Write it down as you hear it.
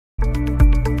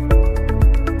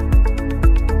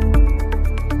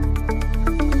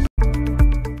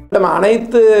மொத்தம்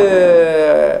அனைத்து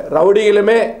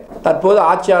ரவுடிகளுமே தற்போது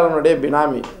ஆட்சியாளனுடைய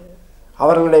பினாமி.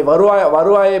 அவர்களுடைய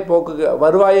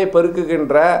வருவாயை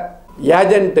பெருக்குகின்ற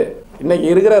ஏஜென்ட். இன்னைக்கு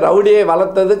இருக்கிற ரவுடியை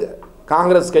வளர்த்தது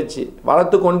காங்கிரஸ் கட்சி,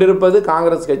 வளர்த்து கொண்டிருப்பது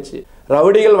காங்கிரஸ் கட்சி.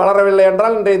 ரவுடிகள் வளரவில்லை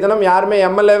என்றால் இன்றைய தினம் யாருமே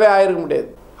எம்எல்ஏவே ஆயிருக்க முடியாது.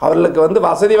 அவர்களுக்கு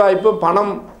வசதி வாய்ப்பு,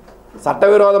 பணம்,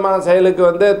 சட்டவிரோதமான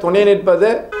செயலுக்கு துணை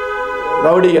நிற்பது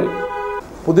ரவுடிகள்.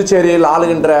 புதுச்சேரியில்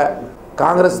ஆளுகின்ற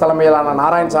காங்கிரஸ் தலைமையிலான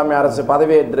நாராயணசாமி அரசு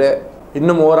பதவியேற்று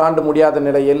இன்னும் ஓராண்டு முடியாத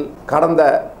நிலையில் கடந்த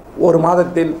ஒரு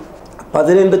மாதத்தில்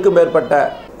 15க்கும் மேற்பட்ட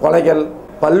கொலைகள்,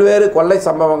 பல்வேறு கொள்ளை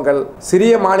சம்பவங்கள்,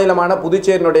 சிறிய மாநிலமான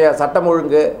புதுச்சேரியினுடைய சட்டம்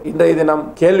ஒழுங்கு இன்றைய தினம்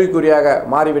கேள்விக்குறியாக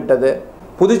மாறிவிட்டது.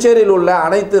 புதுச்சேரியில் உள்ள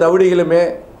அனைத்து ரவுடிகளுமே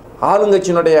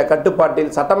ஆளுங்கட்சியினுடைய கட்டுப்பாட்டில்,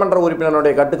 சட்டமன்ற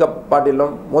உறுப்பினருடைய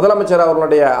கட்டுப்பாட்டிலும், முதலமைச்சர்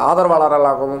அவர்களுடைய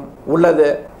ஆதரவாளர்களாகவும் உள்ளது.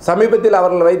 சமீபத்தில்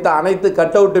அவர்கள் வைத்த அனைத்து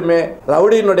கட் அவுட்டுமே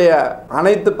ரவுடியினுடைய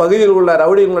அனைத்து பகுதியில் உள்ள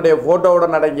ரவுடியினுடைய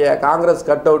போட்டோவுடன் அடங்கிய காங்கிரஸ்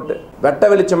கட் அவுட் வெட்ட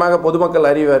வெளிச்சமாக பொதுமக்கள்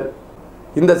அறிவர்.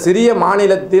 இந்த சிறிய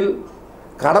மாநிலத்தில்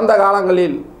கடந்த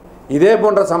காலங்களில் இதே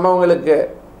போன்ற சம்பவங்களுக்கு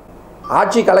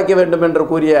ஆட்சி கலைக்க வேண்டும் என்று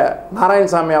கூறிய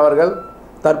நாராயணசாமி அவர்கள்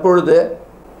தற்பொழுது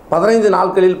 15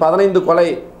 நாட்களில் 15 கொலை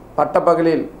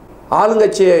பட்டப்பகலில்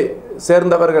ஆளுங்கட்சியை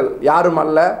சேர்ந்தவர்கள் யாரும்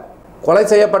அல்ல, கொலை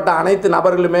செய்யப்பட்ட அனைத்து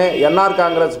நபர்களுமே என்ஆர்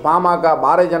காங்கிரஸ், பாமக,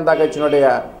 பாரதிய ஜனதா கட்சியினுடைய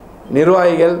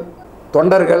நிர்வாகிகள்,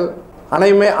 தொண்டர்கள்,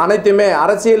 அனைத்துமே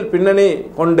அரசியல் பின்னணி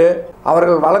கொண்டு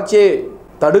அவர்கள் வளர்ச்சியை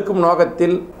தடுக்கும்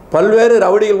நோக்கத்தில் பல்வேறு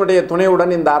ரவுடிகளுடைய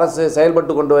துணையுடன் இந்த அரசு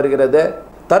செயல்பட்டு கொண்டு வருகிறது.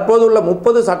 தற்போது உள்ள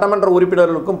 30 சட்டமன்ற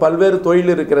உறுப்பினர்களுக்கும் பல்வேறு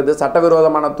தொழில் இருக்கிறது,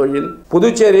 சட்டவிரோதமான தொழில்.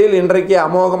 புதுச்சேரியில் இன்றைக்கு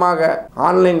அமோகமாக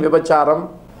ஆன்லைன் விபச்சாரம்,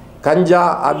 கஞ்சா,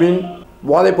 அபின்,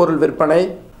 போதைப்பொருள் விற்பனை,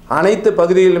 அனைத்து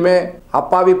பகுதிகளிலுமே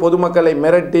அப்பாவி பொதுமக்களை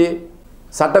மிரட்டி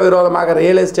சட்டவிரோதமாக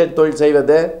ரியல் எஸ்டேட் தொழில்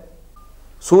செய்வது,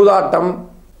 சூதாட்டம்,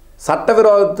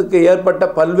 சட்டவிரோதத்துக்கு ஏற்பட்ட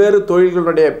பல்வேறு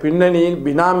தொழில்களுடைய பின்னணியில்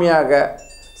பினாமியாக,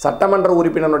 சட்டமன்ற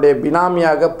உறுப்பினருடைய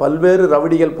பினாமியாக பல்வேறு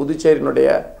ரவுடிகள் புதுச்சேரியினுடைய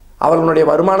அவர்களுடைய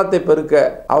வருமானத்தை பெருக்க,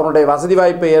 அவர்களுடைய வசதி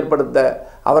வாய்ப்பை ஏற்படுத்த,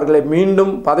 அவர்களை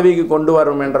மீண்டும் பதவிக்கு கொண்டு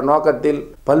வரும் என்ற நோக்கத்தில்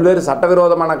பல்வேறு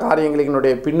சட்டவிரோதமான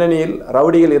காரியங்களினுடைய பின்னணியில்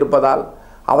ரவுடிகள் இருப்பதால்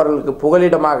அவர்களுக்கு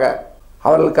புகலிடமாக,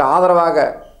 அவர்களுக்கு ஆதரவாக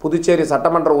புதுச்சேரி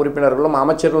சட்டமன்ற உறுப்பினர்களும்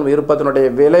அமைச்சர்களும் இருப்பதனுடைய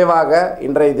விளைவாக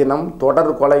இன்றைய தினம்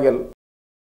தொடர் கொலைகள்.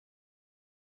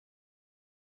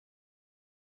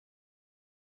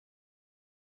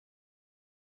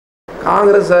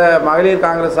 காங்கிரஸ், மகளிர்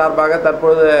காங்கிரஸ் சார்பாக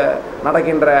தற்போது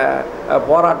நடக்கின்ற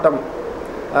போராட்டம்,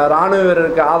 இராணுவ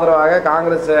வீரருக்கு ஆதரவாக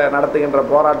காங்கிரஸ் நடத்துகின்ற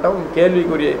போராட்டம்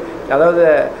கேள்விக்குரிய, அதாவது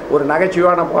ஒரு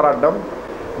நகைச்சுவையான போராட்டம்.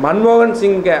 மன்மோகன்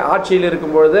சிங் ஆட்சியில்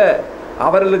இருக்கும்பொழுது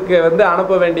அவர்களுக்கு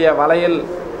அனுப்ப வேண்டிய வளையல்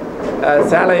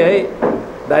சேலையை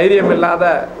தைரியம் இல்லாத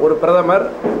ஒரு பிரதமர்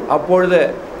அப்பொழுது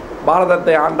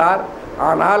பாரதத்தை ஆண்டார்.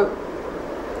 ஆனால்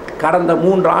கடந்த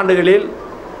 3 ஆண்டுகளில்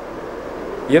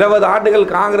 20 ஆண்டுகள்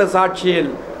காங்கிரஸ்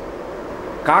ஆட்சியில்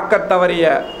காக்க தவறிய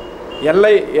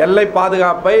எல்லை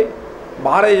பாதுகாப்பை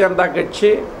பாரதிய ஜனதா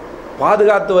கட்சி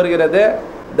பாதுகாத்து வருகிறது.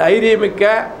 தைரியமிக்க,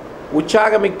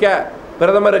 உற்சாகமிக்க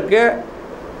பிரதமருக்கு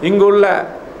இங்குள்ள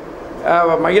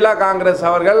மகிழா காங்கிரஸ்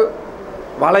அவர்கள்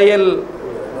வளையல்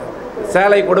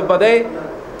சேலை கொடுப்பதை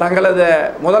தங்களது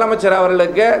முதலமைச்சர்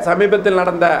அவர்களுக்கு சமீபத்தில்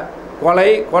நடந்த கொலை,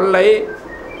 கொள்ளை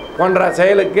போன்ற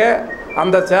செயலுக்கு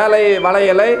அந்த சேலை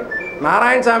வளையலை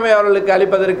நாராயணசாமி அவர்களுக்கு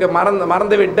அளிப்பதற்கு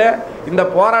மறந்துவிட்டு இந்த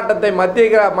போராட்டத்தை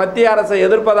மத்திய அரசை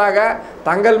எதிர்ப்பதாக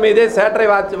தங்கள் மீதே சேற்றை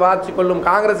வாய்ச்சி கொள்ளும்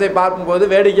காங்கிரஸை பார்க்கும்போது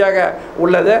வேடிக்கையாக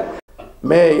உள்ளது.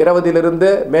 மே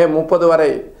 20 மே 30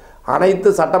 வரை அனைத்து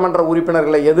சட்டமன்ற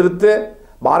உறுப்பினர்களை எதிர்த்து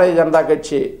பாரதிய ஜனதா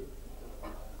கட்சி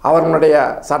அவர்களுடைய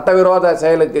சட்டவிரோத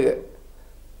செயலுக்கு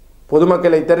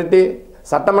பொதுமக்களை திரட்டி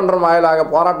சட்டமன்றம் வாயிலாக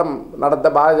போராட்டம் நடத்த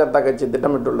பாரதிய ஜனதா கட்சி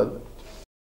திட்டமிட்டுள்ளது.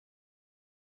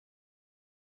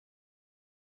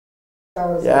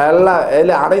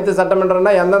 அனைத்து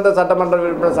சட்டமன்றம்னா எந்தெந்த சட்டமன்ற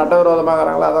உறுப்பினர்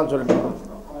சட்டவிரோதமாகறாங்களோ அதான் சொல்லிட்டு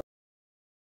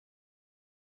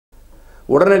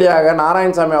உடனடியாக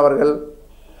நாராயணசாமி அவர்கள்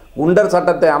குண்டர்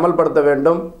சட்டத்தை அமல்படுத்த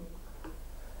வேண்டும்.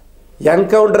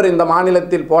 என்கவுண்டர் இந்த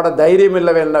மாநிலத்தில் போட தைரியம்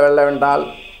இல்லை என்றால்,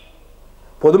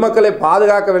 பொதுமக்களை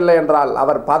பாதுகாக்கவில்லை என்றால்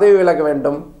அவர் பதவி விலக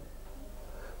வேண்டும்.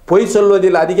 பொய்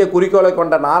சொல்வதில் அதிக குறிக்கோளை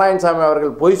கொண்ட நாராயணசாமி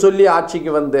அவர்கள் பொய் சொல்லி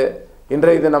ஆட்சிக்கு வந்து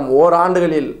இன்றைய தினம்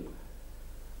ஓராண்டுகளில்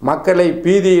மக்களை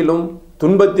பீதியிலும்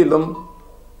துன்பத்திலும்,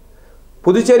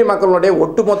 புதுச்சேரி மக்களுடைய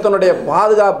ஒட்டுமொத்தனுடைய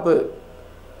பாதுகாப்பு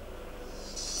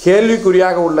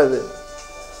கேள்விக்குறியாக உள்ளது.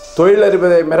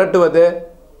 தொழிலதிபரை மிரட்டுவது,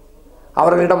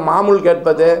 அவர்களிடம் மாமூல்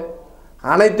கேட்பது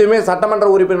அனைத்துமே சட்டமன்ற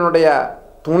உறுப்பினருடைய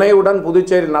துணையுடன்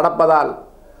புதுச்சேரி நடப்பதால்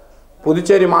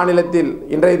புதுச்சேரி மாநிலத்தில்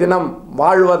இன்றைய தினம்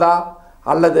வாழ்வதா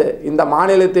அல்லது இந்த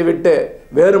மாநிலத்தை விட்டு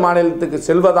வேறு மாநிலத்துக்கு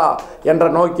செல்வதா என்ற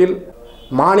நோக்கில்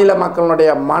மாநில மக்களுடைய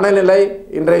மனநிலை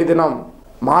இன்றைய தினம்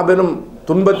மாபெரும்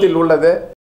துன்பத்தில் உள்ளது.